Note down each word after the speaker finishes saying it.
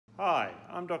Hi,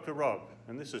 I'm Dr. Rob,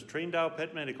 and this is Treendale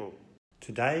Pet Medical.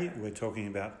 Today we're talking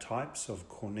about types of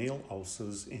corneal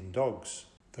ulcers in dogs.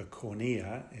 The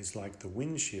cornea is like the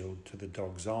windshield to the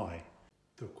dog's eye.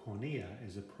 The cornea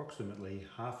is approximately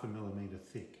 0.5 millimeter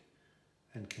thick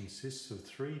and consists of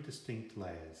 3 distinct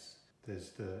layers. There's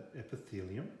the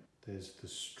epithelium, there's the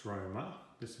stroma.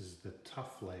 This is the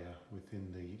tough layer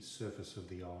within the surface of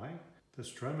the eye. The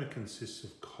stroma consists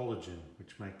of collagen,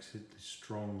 which makes it the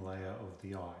strong layer of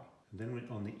the eye. And then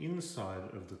on the inside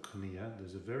of the cornea,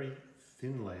 there's a very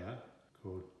thin layer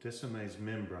called Descemetocele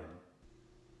membrane.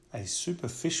 A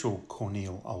superficial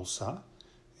corneal ulcer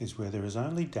is where there is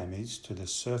only damage to the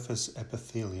surface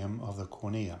epithelium of the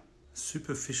cornea.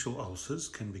 Superficial ulcers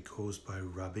can be caused by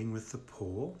rubbing with the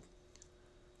paw,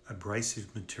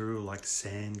 abrasive material like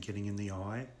sand getting in the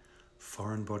eye,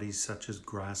 foreign bodies such as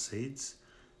grass seeds,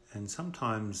 and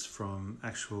sometimes from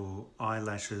actual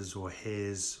eyelashes or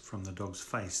hairs from the dog's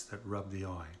face that rub the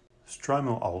eye.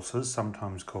 Stromal ulcers,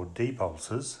 sometimes called deep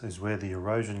ulcers, is where the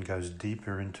erosion goes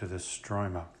deeper into the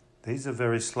stroma. These are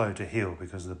very slow to heal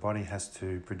because the body has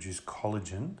to produce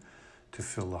collagen to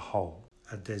fill the hole.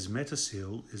 A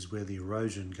DESCEMETOCELE is where the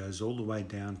erosion goes all the way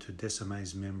down to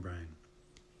Descemetocele membrane.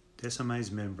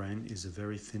 Descemetocele membrane is a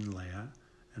very thin layer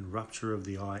and rupture of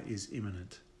the eye is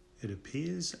imminent. It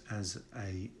appears as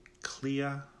a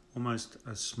clear, almost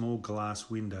a small glass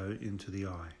window into the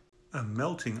eye. A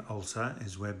melting ulcer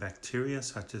is where bacteria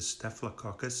such as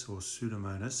Staphylococcus or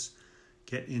Pseudomonas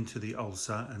get into the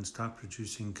ulcer and start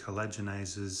producing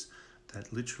collagenases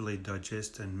that literally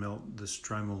digest and melt the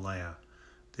stromal layer.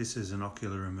 This is an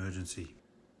ocular emergency.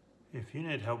 If you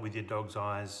need help with your dog's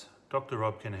eyes, Dr.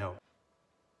 Rob can help.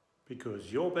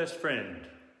 Because your best friend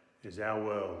is our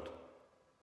world.